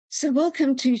So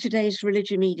welcome to today's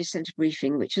Religion Media Centre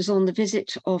briefing, which is on the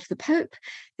visit of the Pope,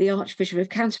 the Archbishop of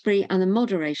Canterbury and the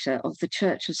moderator of the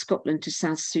Church of Scotland to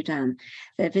South Sudan.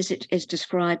 Their visit is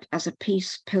described as a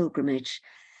peace pilgrimage.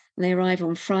 They arrive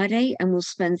on Friday and will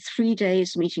spend 3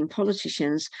 days meeting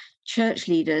politicians, church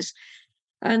leaders,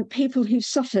 and people who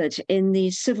suffered in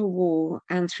the civil war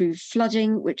and through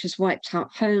flooding, which has wiped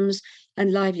out homes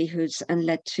and livelihoods and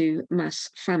led to mass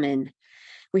famine.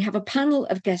 We have a panel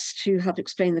of guests who have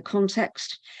explained the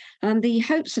context and the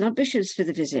hopes and ambitions for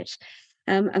the visit.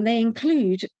 And they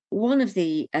include one of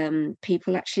the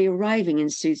people actually arriving in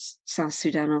South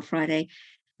Sudan on Friday,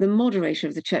 the moderator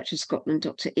of the Church of Scotland,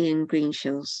 Dr Iain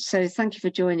Greenshields. So thank you for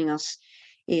joining us,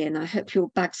 Iain. I hope your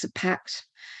bags are packed,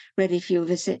 ready for your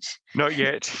visit. Not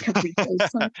yet.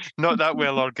 Not that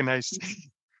well organised.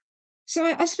 So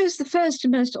I suppose the first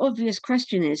and most obvious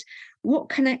question is, what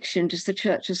connection does the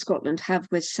Church of Scotland have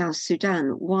with South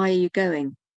Sudan? Why are you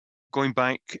going? Going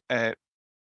back a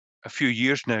few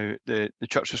years now, the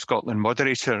Church of Scotland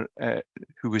moderator,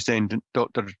 who was then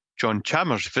Dr John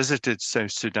Chalmers, visited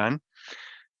South Sudan.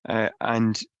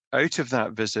 And out of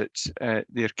that visit,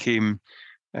 there came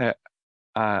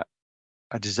a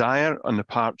desire on the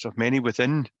part of many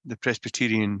within the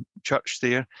Presbyterian Church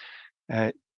there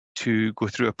to go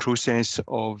through a process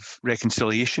of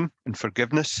reconciliation and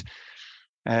forgiveness,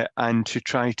 and to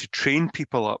try to train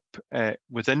people up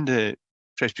within the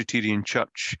Presbyterian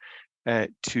Church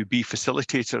to be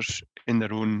facilitators in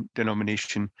their own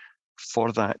denomination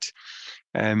for that.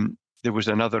 There was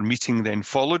another meeting then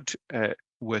followed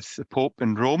with the Pope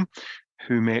in Rome,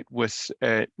 who met with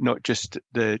not just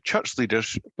the church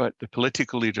leaders, but the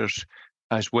political leaders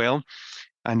as well.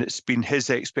 And it's been his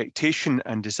expectation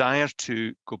and desire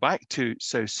to go back to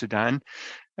South Sudan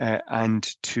and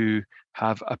to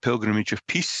have a pilgrimage of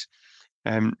peace.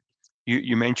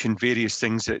 You mentioned various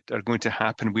things that are going to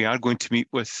happen. We are going to meet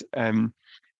with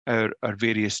our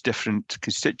various different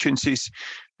constituencies.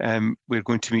 We're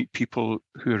going to meet people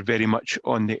who are very much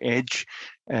on the edge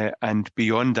and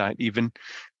beyond that even.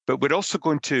 But we're also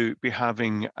going to be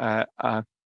having a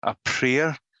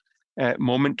prayer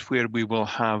moment where we will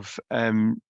have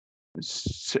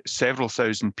several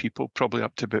thousand people, probably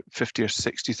up to about 50 or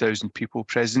 60,000 people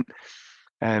present.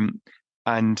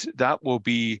 And that will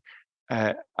be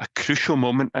a crucial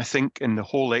moment, I think, in the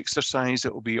whole exercise.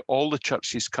 It will be all the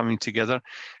churches coming together,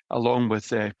 along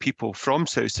with people from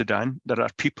South Sudan. There are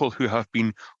people who have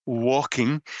been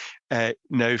walking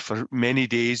now for many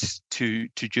days to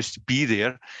just be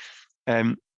there.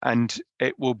 And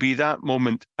it will be that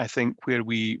moment, I think, where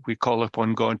we call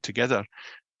upon God together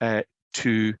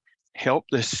to help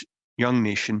this young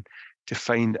nation to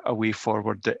find a way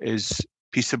forward that is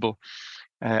peaceable,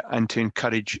 and to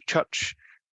encourage church,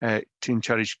 to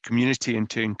encourage community, and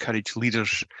to encourage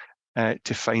leaders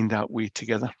to find that way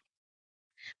together.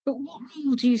 But what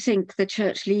role do you think the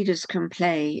church leaders can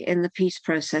play in the peace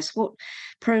process? What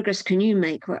progress can you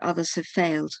make where others have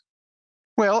failed?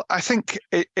 Well, I think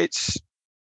it's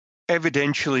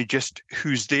evidentially just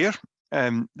who's there.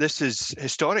 This is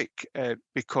historic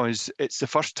because it's the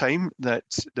first time that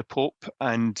the Pope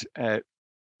and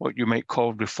what you might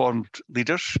call Reformed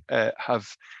leaders have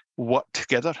worked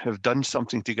together, have done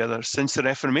something together since the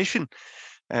Reformation.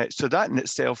 So that in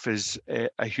itself is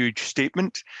a huge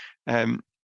statement.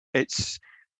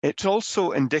 It's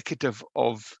also indicative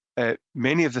of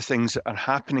many of the things that are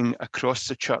happening across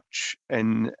the church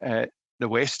in the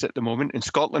West at the moment. In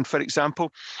Scotland, for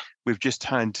example, we've just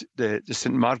had the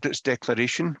St. Margaret's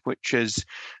Declaration, which is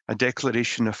a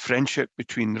declaration of friendship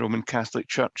between the Roman Catholic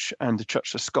Church and the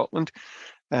Church of Scotland.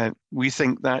 We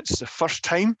think that's the first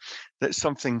time that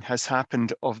something has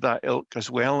happened of that ilk as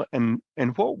well, in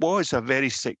what was a very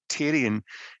sectarian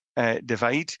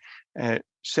divide,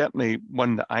 certainly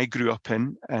one that I grew up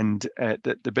in, and that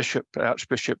the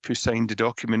Archbishop who signed the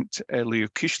document, Leo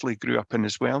Kishley, grew up in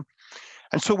as well.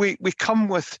 And so we come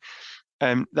with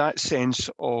that sense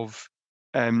of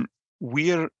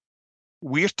we're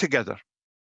together,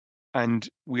 and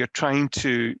we are trying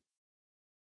to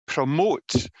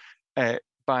promote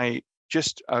by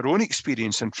just our own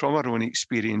experience and from our own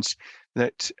experience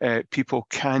that people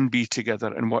can be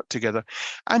together and work together.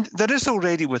 And there is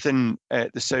already within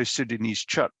the South Sudanese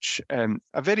Church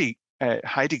a very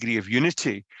high degree of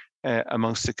unity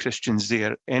amongst the Christians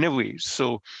there anyway.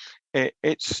 So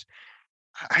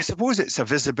I suppose it's a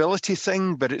visibility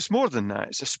thing, but it's more than that.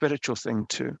 It's a spiritual thing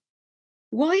too.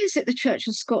 Why is it the Church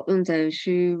of Scotland, those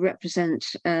who represent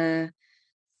the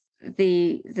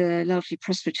largely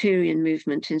Presbyterian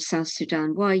movement in South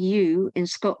Sudan? Why you in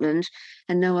Scotland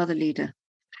and no other leader?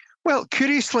 Well,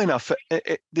 curiously enough,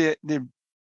 the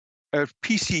our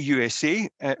PCUSA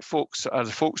folks are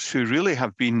the folks who really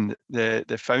have been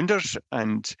the founders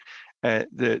and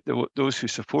those who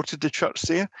supported the church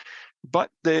there. But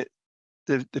the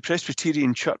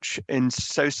Presbyterian Church in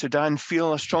South Sudan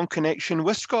feel a strong connection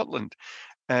with Scotland.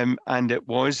 And it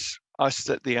was us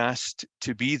that they asked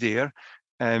to be there,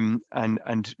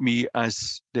 and me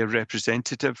as their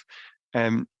representative.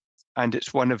 And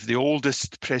it's one of the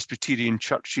oldest Presbyterian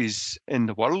churches in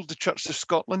the world, the Church of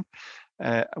Scotland,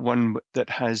 one that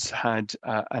has had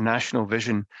a national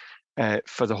vision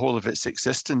for the whole of its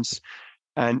existence.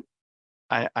 And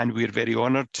we're very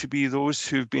honoured to be those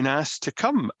who've been asked to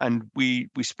come. And we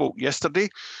spoke yesterday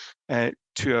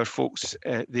to our folks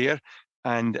there,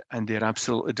 and they're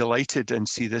absolutely delighted and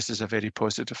see this as a very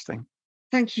positive thing.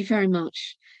 Thank you very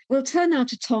much. We'll turn now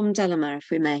to Tom Delamare, if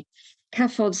we may,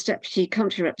 CAFOD's Deputy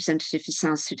Country Representative for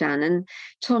South Sudan. And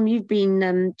Tom, you've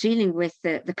been dealing with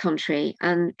the country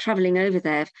and travelling over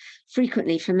there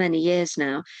frequently for many years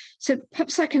now. So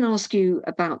perhaps I can ask you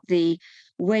about the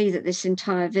way that this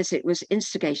entire visit was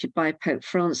instigated by Pope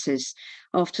Francis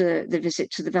after the visit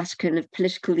to the Vatican of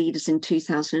political leaders in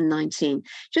 2019.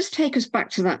 Just take us back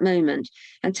to that moment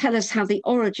and tell us how the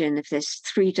origin of this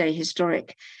three-day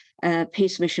historic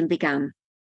peace mission began.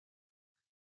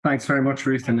 Thanks very much,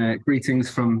 Ruth, and greetings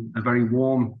from a very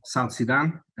warm South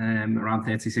Sudan, around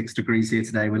 36 degrees here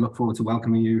today. We look forward to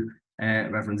welcoming you,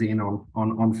 Reverend Iain,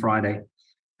 on Friday.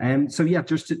 So yeah,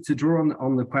 just to draw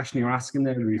on the question you're asking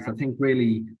there, Ruth, I think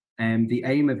really the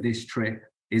aim of this trip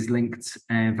is linked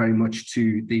very much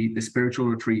to the spiritual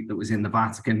retreat that was in the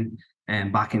Vatican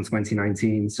back in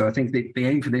 2019. So I think the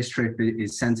aim for this trip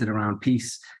is centered around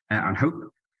peace and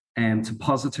hope, to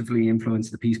positively influence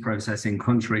the peace process in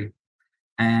country.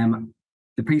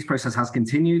 The peace process has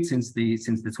continued since the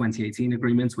 2018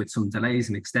 agreement, with some delays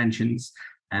and extensions.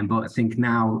 But I think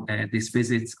now this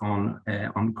visit on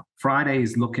Friday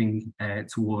is looking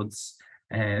towards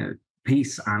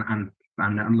peace and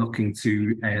looking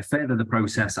to further the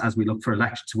process as we look for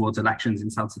towards elections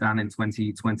in South Sudan in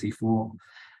 2024.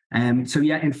 So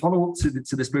yeah, in follow-up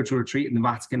to the spiritual retreat in the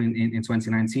Vatican in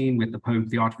 2019 with the Pope,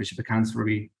 the Archbishop of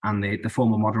Canterbury, and the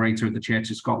former moderator of the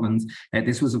Church of Scotland,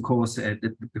 this was, of course,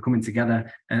 the coming together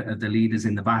of the leaders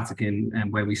in the Vatican,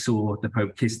 where we saw the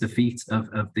Pope kiss the feet of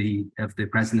the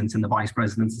President and the Vice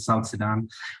President of South Sudan.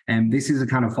 This is a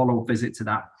kind of follow-up visit to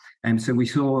that. So we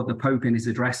saw the Pope in his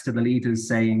address to the leaders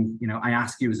saying, I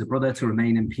ask you as a brother to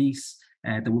remain in peace.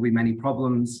 There will be many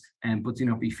problems, but do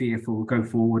not be fearful. Go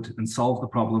forward and solve the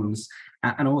problems.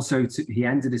 And also, he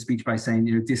ended his speech by saying,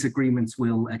 disagreements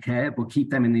will occur, but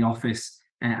keep them in the office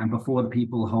and before the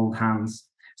people hold hands.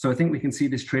 So I think we can see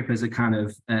this trip as a kind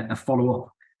of a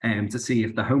follow-up to see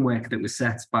if the homework that was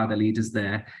set by the leaders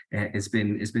there has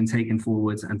been taken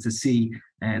forward, and to see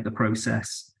the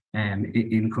process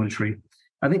in country.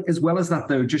 I think, as well as that,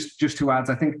 though, just to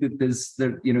add, I think that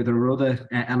there are other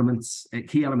elements,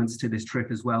 key elements to this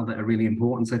trip as well that are really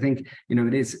important. So I think,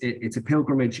 it's a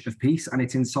pilgrimage of peace, and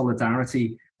it's in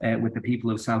solidarity with the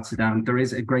people of South Sudan. There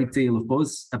is a great deal of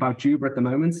buzz about Juba at the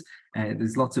moment.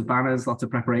 There's lots of banners, lots of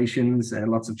preparations,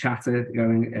 lots of chatter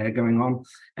going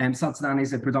on. South Sudan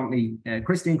is a predominantly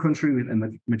Christian country with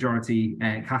a majority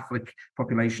Catholic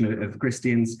population of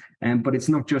Christians, but it's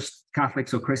not just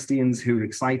Catholics or Christians who are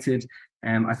excited.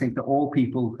 I think that all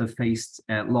people have faced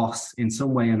loss in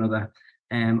some way or another.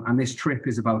 And this trip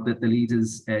is about the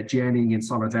leaders journeying in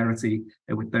solidarity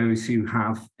with those who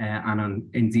have and are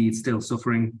indeed still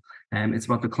suffering. It's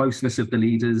about the closeness of the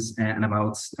leaders and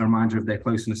about a reminder of their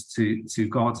closeness to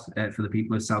God for the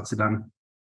people of South Sudan.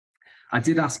 I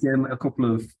did ask a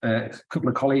couple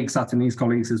of colleagues, Sudanese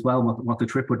colleagues as well, what the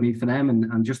trip would need for them,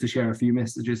 and just to share a few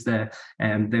messages there.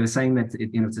 They were saying that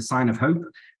it's a sign of hope,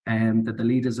 that the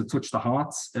leaders have touched the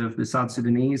hearts of the South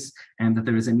Sudanese, and that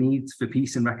there is a need for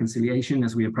peace and reconciliation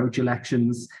as we approach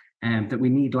elections, and that we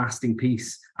need lasting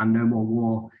peace and no more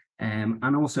war,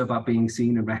 and also about being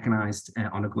seen and recognised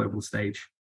on a global stage.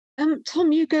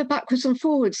 Tom, you go backwards and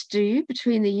forwards, do you,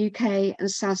 between the UK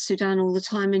and South Sudan all the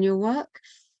time in your work?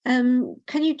 Can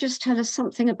you just tell us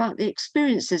something about the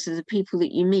experiences of the people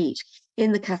that you meet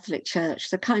in the Catholic Church,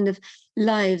 the kind of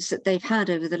lives that they've had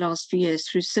over the last few years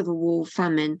through civil war,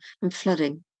 famine and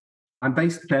flooding? I'm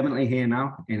based permanently here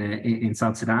now in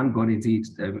South Sudan, but indeed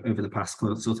over the past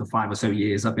sort of 5 or so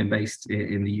years, I've been based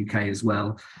in the UK as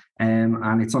well.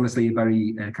 And it's honestly a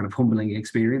very kind of humbling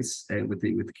experience with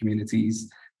the communities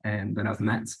that I've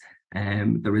met.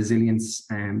 The resilience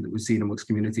that we've seen amongst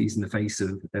communities in the face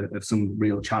of some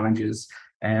real challenges.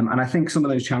 And I think some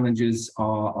of those challenges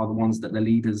are the ones that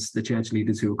the church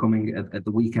leaders who are coming at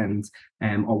the weekend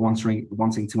are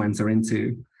wanting to enter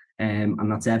into.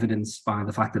 and that's evidenced by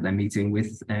the fact that they're meeting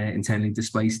with internally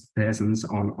displaced persons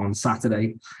on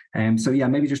Saturday. So yeah,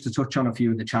 maybe just to touch on a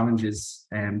few of the challenges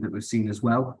that we've seen as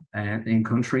well in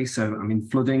country. So I mean,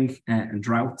 flooding and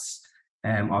droughts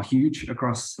are huge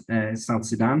across South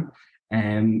Sudan.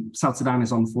 South Sudan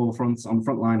is on the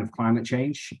front line of climate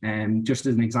change. Just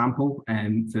as an example,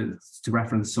 to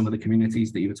reference some of the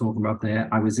communities that you were talking about there,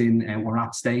 I was in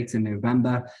Warrap State in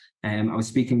November. I was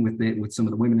speaking with some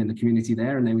of the women in the community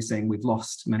there, and they were saying we've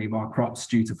lost many of our crops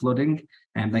due to flooding.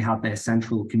 They had their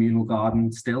central communal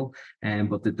garden still,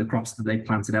 but the crops that they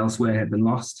planted elsewhere had been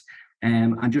lost.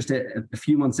 And just a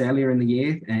few months earlier in the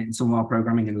year, in some of our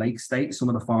programming in Lake State, some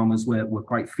of the farmers were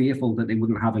quite fearful that they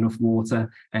wouldn't have enough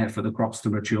water for the crops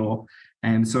to mature.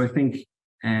 So I think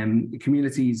the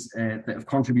communities that have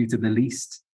contributed the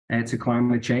least to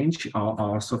climate change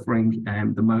are suffering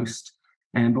the most.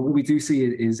 But what we do see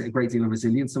is a great deal of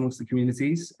resilience amongst the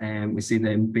communities. We see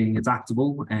them being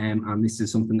adaptable, and this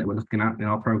is something that we're looking at in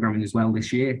our programming as well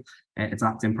this year,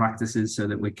 adapting practices so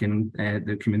that we can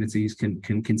the communities can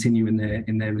continue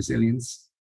in their resilience.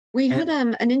 We had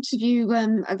an interview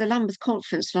at the Lambeth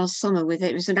Conference last summer with,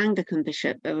 it was an Anglican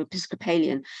bishop, or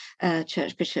Episcopalian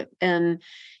church bishop,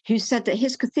 who said that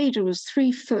his cathedral was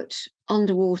 3 foot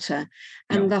underwater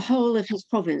and the whole of his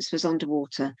province was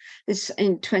underwater. This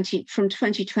from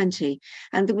 2020,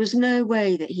 and there was no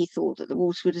way that he thought that the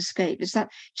water would escape. Is that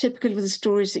typical of the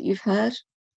stories that you've heard?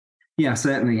 Yeah,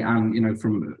 certainly. And,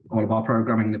 from all of our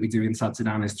programming that we do in South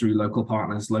Sudan is through local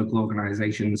partners, local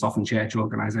organizations, often church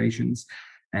organizations.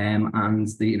 And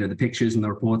the pictures and the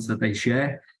reports that they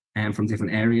share from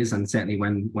different areas, and certainly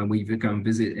when we go and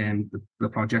visit the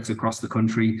projects across the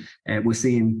country, we're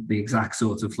seeing the exact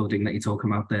sort of flooding that you're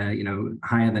talking about there.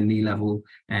 Higher than knee level,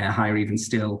 higher even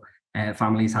still.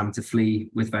 Families having to flee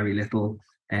with very little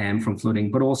from flooding,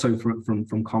 but also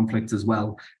from conflict as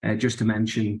well. Just to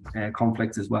mention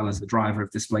conflict as well as the driver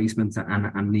of displacement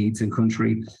and needs in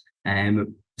country.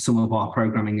 Some of our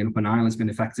programming in Upper Nile has been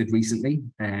affected recently.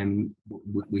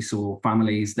 We saw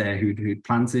families there who'd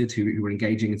planted, who were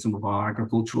engaging in some of our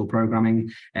agricultural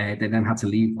programming. They then had to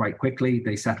leave quite quickly.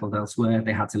 They settled elsewhere.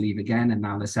 They had to leave again, and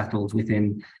now they're settled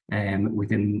within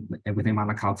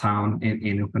Malakal town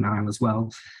in Upper Nile as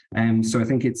well. So I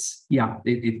think it's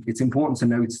important to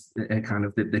note kind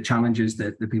of the challenges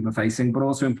that the people are facing, but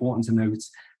also important to note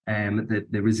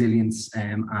the resilience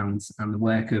and the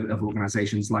work of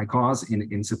organisations like ours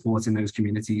in supporting those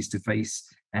communities to face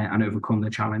and overcome the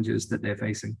challenges that they're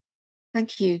facing.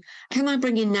 Thank you. Can I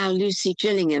bring in now Lucy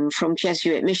Gillingham from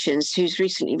Jesuit Missions, who's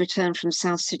recently returned from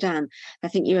South Sudan? I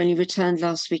think you only returned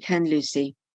last weekend,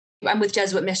 Lucy. I'm with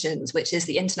Jesuit Missions, which is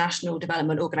the international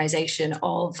development organisation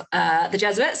of the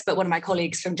Jesuits, but one of my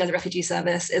colleagues from Jesuit Refugee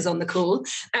Service is on the call.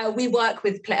 We work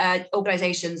with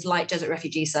organisations like Jesuit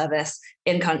Refugee Service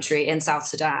in country in South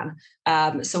Sudan.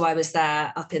 So I was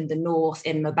there up in the north,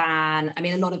 in Maban. I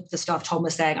mean, a lot of the stuff Tom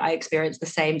was saying, I experienced the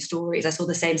same stories. I saw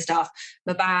the same stuff.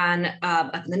 Maban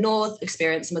up in the north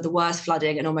experienced some of the worst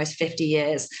flooding in almost 50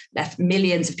 years, left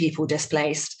millions of people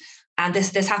displaced. And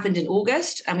this happened in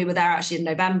August, and we were there actually in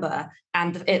November,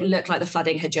 and it looked like the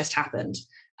flooding had just happened.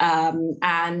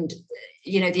 And,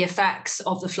 the effects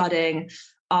of the flooding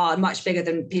are much bigger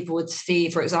than people would see.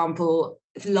 For example,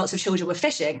 lots of children were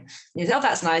fishing. You say, oh,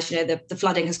 that's nice. The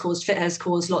flooding has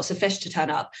caused lots of fish to turn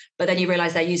up. But then you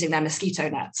realize they're using their mosquito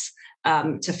nets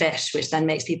to fish, which then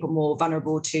makes people more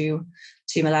vulnerable to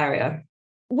malaria.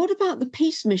 What about the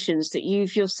peace missions that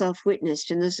you've yourself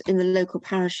witnessed in the local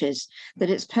parishes, that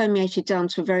it's permeated down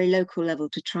to a very local level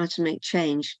to try to make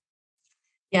change?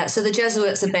 Yeah, so the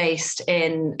Jesuits are based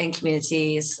in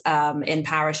communities, in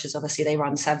parishes. Obviously, they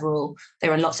run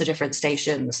lots of different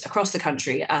stations across the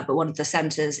country, but one of the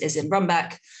centres is in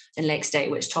Rumbek in Lake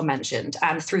State, which Tom mentioned.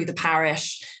 And through the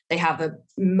parish, they have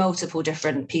multiple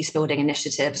different peace-building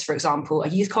initiatives. For example, a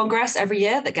youth congress every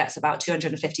year that gets about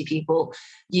 250 people,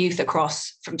 youth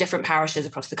from different parishes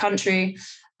across the country,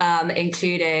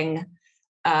 including...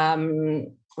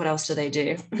 what else do they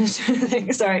do?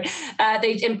 Sorry.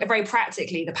 Very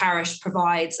practically, the parish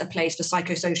provides a place for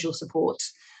psychosocial support,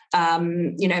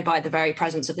 by the very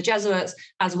presence of the Jesuits,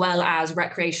 as well as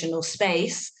recreational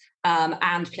space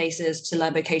and places to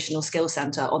learn vocational skill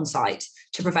centre on site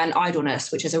to prevent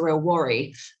idleness, which is a real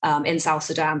worry in South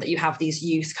Sudan, that you have these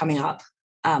youth coming up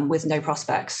with no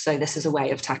prospects. So this is a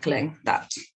way of tackling that.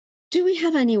 Do we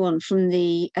have anyone from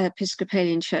the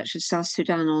Episcopalian Church of South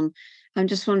Sudan on? I'm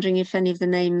just wondering if any of the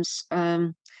names,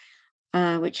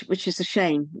 which is a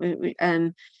shame.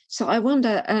 So I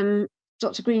wonder,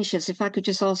 Dr. Greenshields, if I could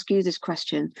just ask you this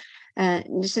question.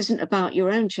 this isn't about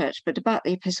your own church, but about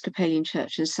the Episcopalian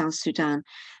Church in South Sudan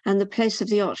and the place of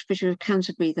the Archbishop of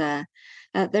Canterbury there.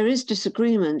 There is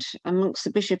disagreement amongst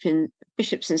the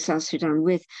bishops in South Sudan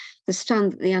with the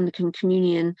stand that the Anglican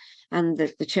Communion and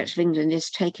the Church of England is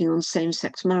taking on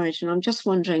same-sex marriage. And I'm just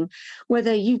wondering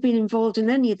whether you've been involved in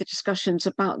any of the discussions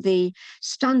about the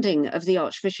standing of the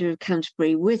Archbishop of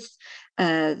Canterbury with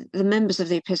the members of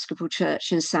the Episcopal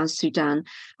Church in South Sudan,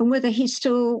 and whether he's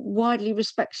still widely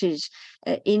respected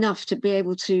enough to be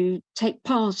able to take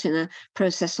part in a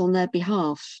process on their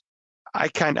behalf. I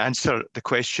can't answer the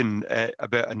question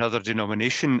about another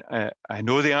denomination. I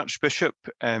know the Archbishop.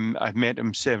 I've met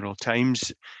him several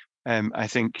times. I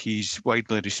think he's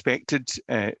widely respected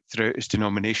throughout his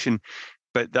denomination,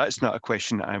 but that's not a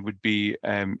question I would be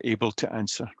able to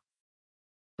answer.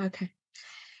 Okay.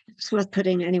 It's worth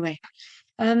putting anyway.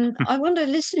 I wonder,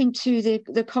 listening to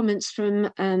the comments from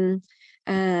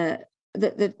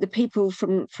the people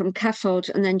from CAFOD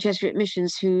and then Jesuit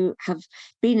Missions who have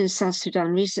been in South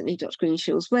Sudan recently, Dr.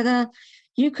 Greenshields, whether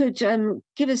you could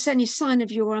give us any sign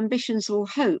of your ambitions or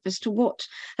hope as to what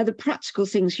are the practical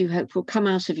things you hope will come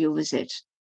out of your visit.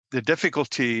 The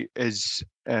difficulty is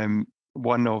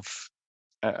one of,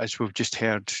 as we've just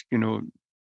heard,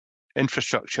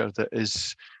 infrastructure that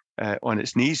is on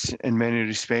its knees in many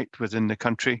respects within the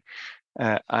country,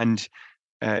 and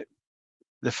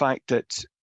the fact that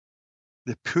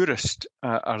the poorest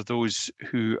are those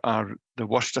who are the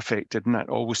worst affected, and that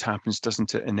always happens,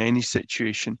 doesn't it, in any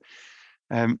situation.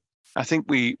 I think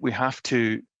we have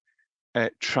to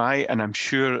try, and I'm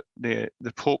sure the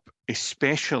Pope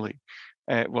especially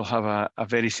will have a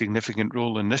very significant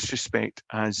role in this respect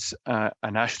as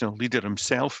a national leader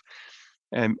himself,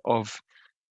 of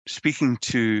speaking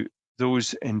to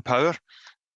those in power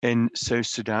in South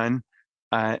Sudan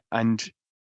and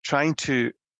trying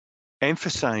to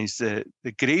emphasize the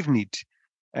grave need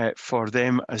for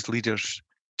them as leaders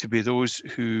to be those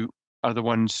who are the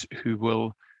ones who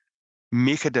will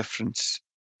make a difference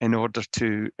in order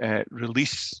to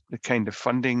release the kind of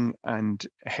funding and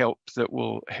help that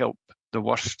will help the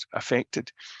worst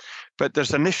affected. But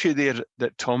there's an issue there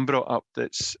that Tom brought up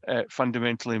that's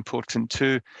fundamentally important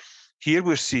too. Here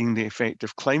we're seeing the effect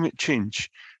of climate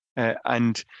change,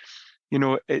 and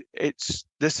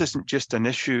this isn't just an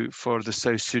issue for the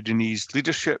South Sudanese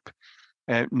leadership,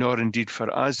 nor indeed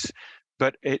for us,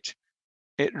 but it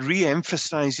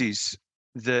re-emphasizes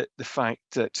the fact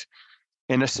that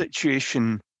in a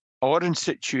situation or in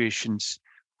situations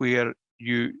where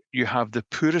you have the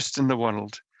poorest in the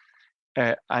world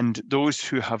and those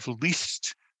who have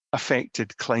least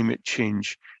affected climate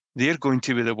change, they're going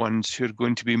to be the ones who are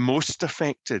going to be most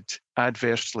affected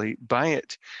adversely by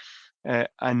it.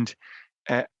 And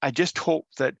I just hope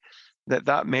that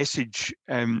message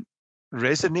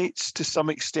resonates to some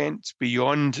extent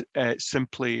beyond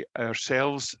simply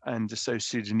ourselves and the South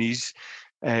Sudanese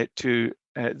to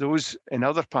those in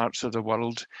other parts of the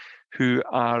world who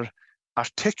are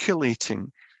articulating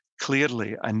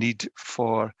clearly a need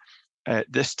for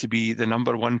this to be the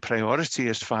number one priority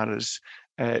as far as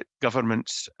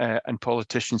governments and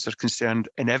politicians are concerned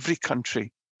in every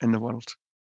country in the world.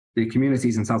 The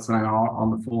communities in South Sudan are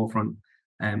on the forefront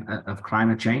of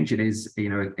climate change. It is,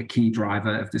 a key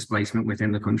driver of displacement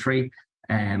within the country,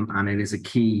 and it is a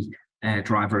key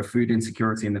driver of food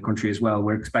insecurity in the country as well.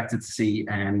 We're expected to see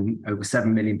over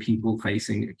 7 million people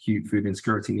facing acute food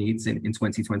insecurity needs in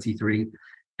 2023.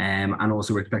 And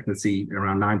also we're expecting to see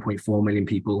around 9.4 million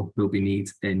people who will be in need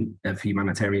of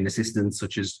humanitarian assistance,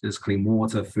 such as clean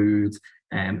water, food,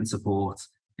 and support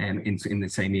in the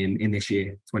same year, in this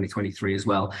year, 2023 as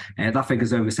well. That figure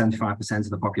is over 75% of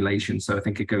the population. So I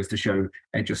think it goes to show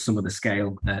just some of the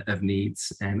scale of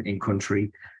needs in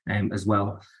country as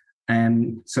well.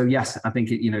 So yes, I think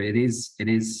it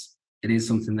is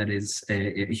something that is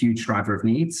a huge driver of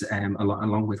needs,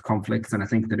 along with conflict, and I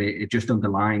think that it just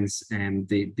underlines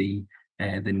the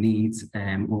needs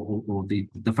or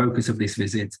the focus of this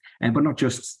visit, but not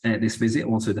just this visit,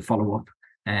 also the follow-up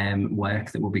work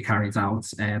that will be carried out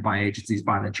by agencies,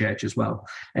 by the church as well.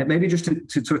 Maybe just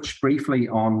to touch briefly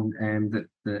on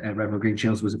the Rev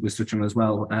Greenshields was touching on as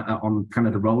well, on kind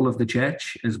of the role of the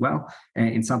church as well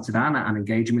in South Sudan and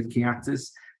engaging with key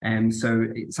actors. So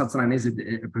South Sudan is a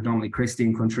predominantly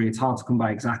Christian country. It's hard to come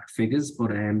by exact figures, but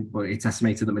it's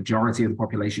estimated the majority of the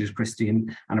population is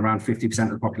Christian and around 50% of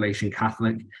the population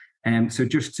Catholic. So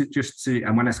just to,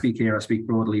 and when I speak here, I speak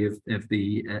broadly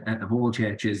of all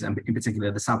churches, and in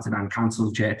particular the South Sudan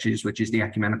Council churches, which is the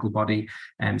ecumenical body,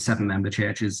 7-member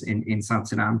churches in South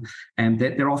Sudan.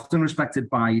 They're often respected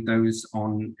by those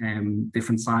on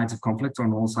different sides of conflict, or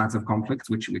on all sides of conflict,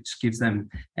 which gives them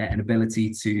an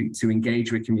ability to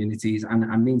engage with communities,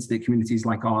 and means that communities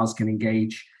like ours can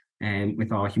engage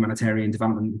with our humanitarian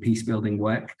development and peace building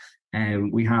work.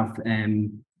 We have,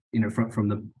 from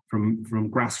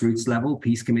grassroots level,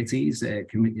 peace committees,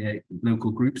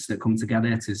 local groups that come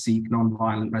together to seek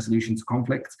non-violent resolution to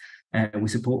conflict. We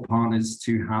support partners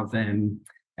to have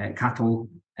cattle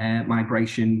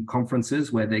migration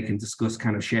conferences where they can discuss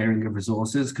kind of sharing of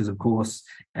resources, because of course,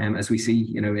 as we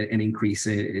see, an increase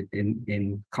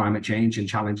in climate change and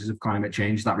challenges of climate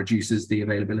change, that reduces the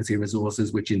availability of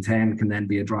resources, which in turn can then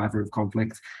be a driver of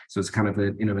conflict. So it's kind of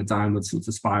a downward sort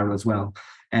of spiral as well.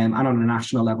 And on a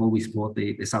national level, we support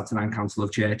the South Sudan Council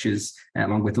of Churches,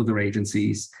 along with other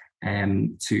agencies,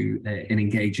 in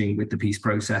engaging with the peace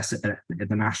process at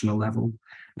the national level.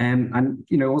 And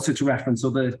also to reference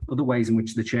other ways in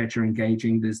which the church are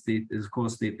engaging, there's of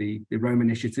course the Rome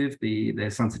Initiative, the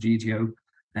Sant'Egidio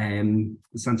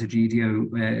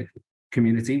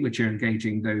community, which are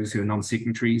engaging those who are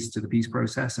non-signatories to the peace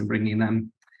process and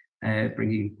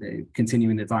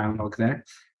continuing the dialogue there.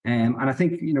 And I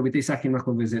think with this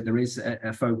ecumenical visit, there is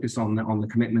a focus on the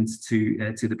commitments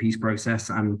to the peace process,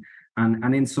 and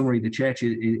in summary, the church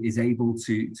is able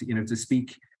to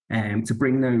speak, to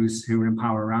bring those who are in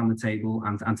power around the table,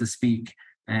 and to speak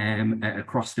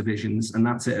across divisions, and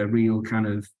that's a real kind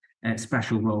of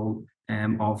special role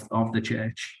of the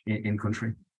church in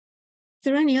country. If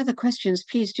there are any other questions,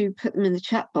 please do put them in the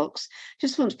chat box.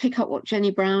 Just want to pick up what Jenny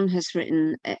Brown has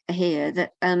written here,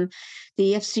 that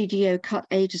the FCDO cut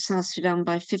aid to South Sudan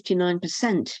by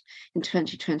 59% in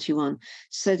 2021.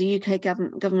 So the UK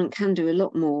government can do a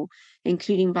lot more,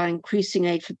 including by increasing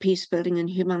aid for peace building and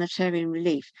humanitarian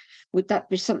relief. Would that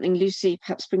be something, Lucy,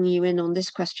 perhaps bringing you in on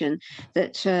this question,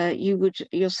 that you would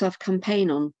yourself campaign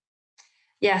on?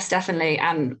 Yes, definitely.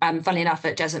 And funnily enough,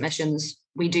 at Jesuit Missions,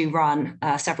 we do run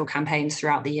several campaigns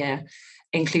throughout the year,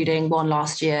 including one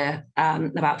last year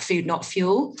about food, not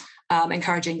fuel,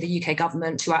 encouraging the UK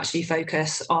government to actually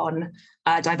focus on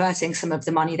diverting some of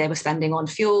the money they were spending on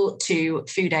fuel to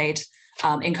food aid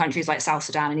in countries like South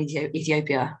Sudan and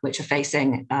Ethiopia, which are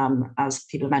facing, as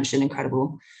people have mentioned,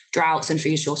 incredible droughts and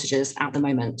food shortages at the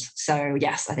moment. So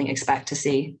yes, I think expect to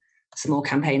see some more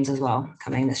campaigns as well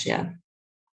coming this year.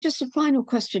 Just a final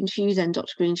question to you then,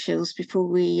 Dr. Greenshields, before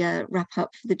we wrap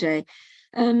up for the day.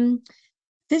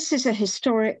 This is a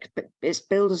historic, it's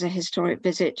billed as a historic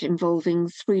visit involving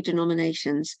 3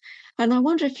 denominations. And I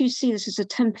wonder if you see this as a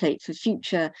template for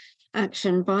future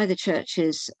action by the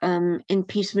churches in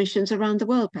peace missions around the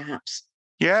world, perhaps.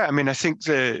 Yeah, I mean, I think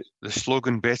the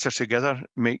slogan "Better Together"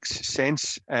 makes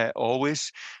sense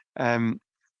always.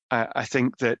 I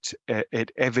think that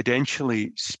it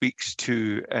evidentially speaks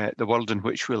to the world in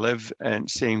which we live,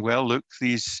 and saying, well, look,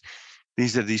 these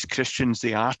are these Christians,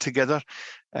 they are together,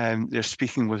 they're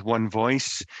speaking with one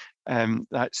voice.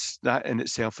 That in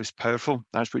itself is powerful.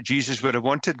 That's what Jesus would have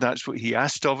wanted. That's what he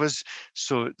asked of us.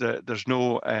 So there's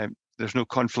no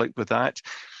conflict with that.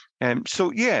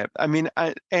 So yeah, I mean,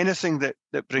 anything that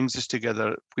brings us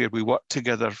together, where we work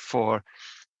together for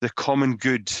the common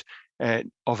good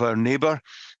of our neighbour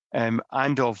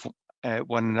and of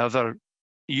one another,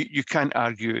 you can't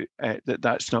argue that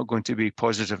that's not going to be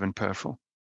positive and powerful.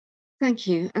 Thank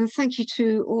you. And thank you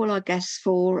to all our guests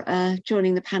for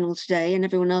joining the panel today, and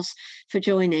everyone else for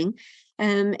joining.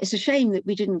 It's a shame that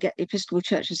we didn't get the Episcopal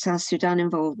Church of South Sudan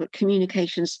involved, but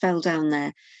communications fell down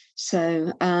there.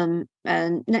 So and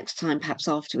next time, perhaps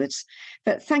afterwards.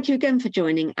 But thank you again for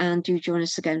joining, and do join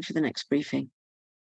us again for the next briefing.